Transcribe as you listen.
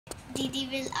Didi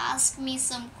will ask me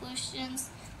some questions.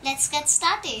 Let's get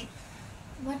started.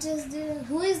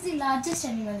 Who is the largest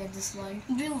animal in this world?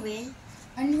 Blue whale.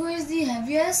 And who is the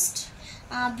heaviest?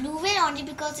 Blue whale only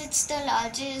because it's the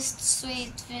largest, so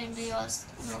it will be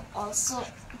also.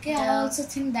 Okay, I also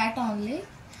think that only.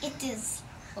 It is.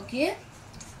 Okay.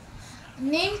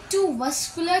 Name two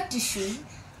vascular tissue.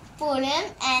 Porum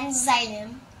and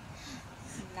xylem.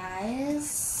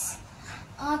 Nice.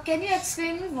 Can you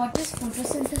explain me what is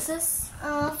photosynthesis?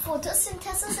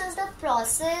 Photosynthesis is the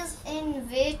process in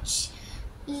which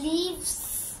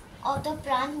leaves of the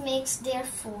plant makes their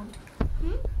food.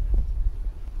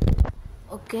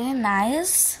 Okay,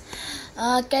 nice.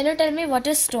 Can you tell me what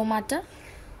is stomata?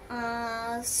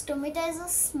 Stomata is a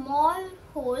small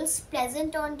holes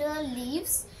present on the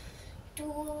leaves to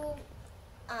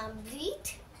breathe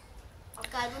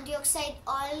carbon dioxide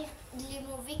or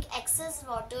removing excess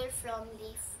water from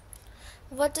leaf.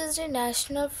 What is the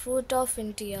national fruit of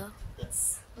India?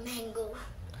 It's mango.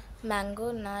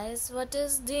 Mango, nice. What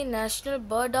is the national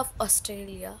bird of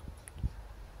Australia?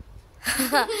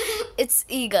 It's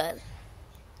eagle.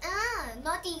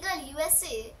 Not eagle,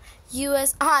 USA.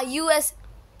 US.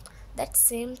 That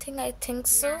same thing, I think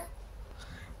so. Yeah.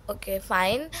 Okay,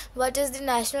 fine. What is the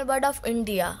national bird of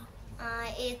India?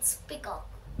 It's peacock.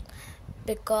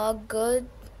 Peacock, good.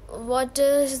 What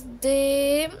is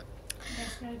the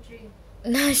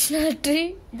national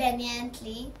tree? Banyan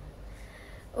tree.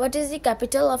 What is the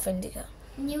capital of India?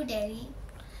 New Delhi.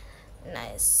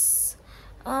 Nice.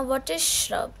 What is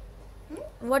shrub?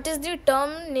 What is the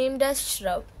term named as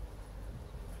shrub?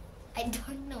 I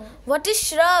don't know. What is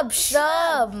shrub?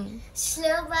 Shrub.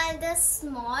 Shrub are the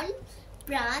small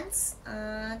plants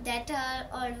that are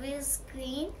always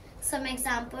green. Some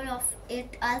example of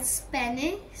it are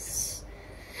Spanish.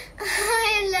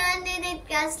 I learned it in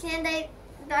class and I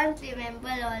don't remember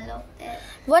all of that.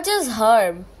 What is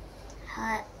herb?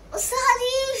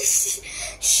 Sorry,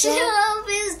 shrub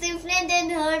is different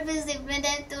and herb is different.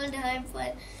 I told herb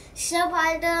for shrub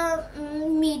are the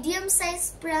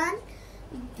medium-sized plant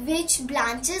which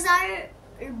branches are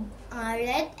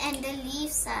red and the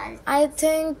leaves are. I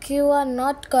think you are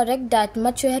not correct that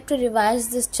much. You have to revise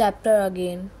this chapter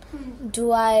again.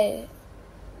 Do I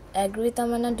agree,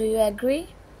 Tamanna? Do you agree?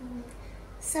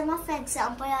 Some of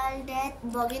example are that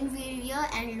bougainvillea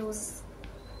and rose.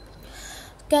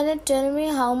 Can you tell me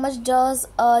how much does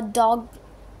a dog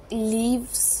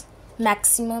leaves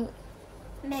maximum?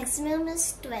 Maximum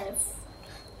is 12.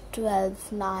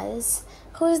 12, nice.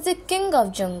 Who is the king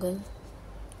of jungle?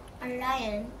 A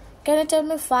lion. Can you tell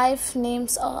me 5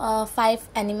 names or 5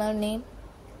 animal name?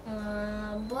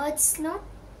 Birds, no?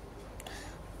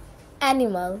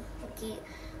 Animal. Okay.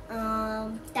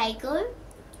 Tiger.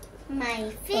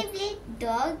 My favorite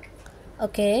dog.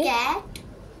 Okay. Cat.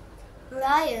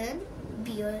 Lion.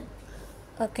 Bear.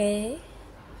 Okay.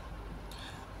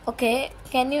 Okay.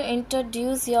 Can you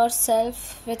introduce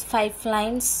yourself with 5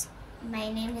 lines?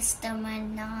 My name is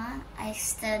Tamanna. I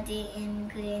study in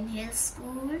Green Hill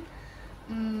School.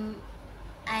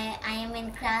 I am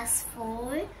in class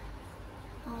 4.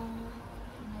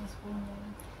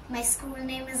 My school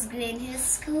name is Green Hill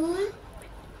School.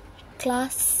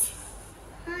 Class?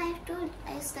 I have told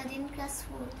I study in class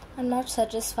 4. I'm not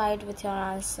satisfied with your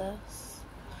answers.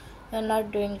 You're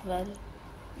not doing well.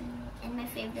 And my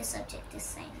favorite subject is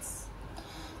science.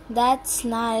 That's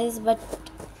nice, but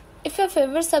if your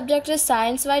favorite subject is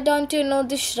science, why don't you know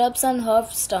the shrubs and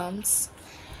herbs terms?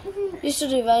 You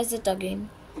should revise it again.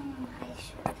 I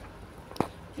should.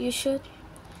 You should?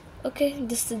 Okay,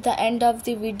 this is the end of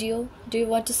the video. Do you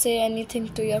want to say anything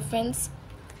to your friends?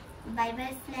 Bye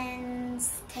bye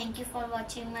friends. Thank you for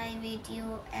watching my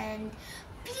video and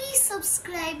please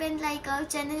subscribe and like our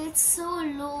channel. It's so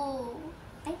low.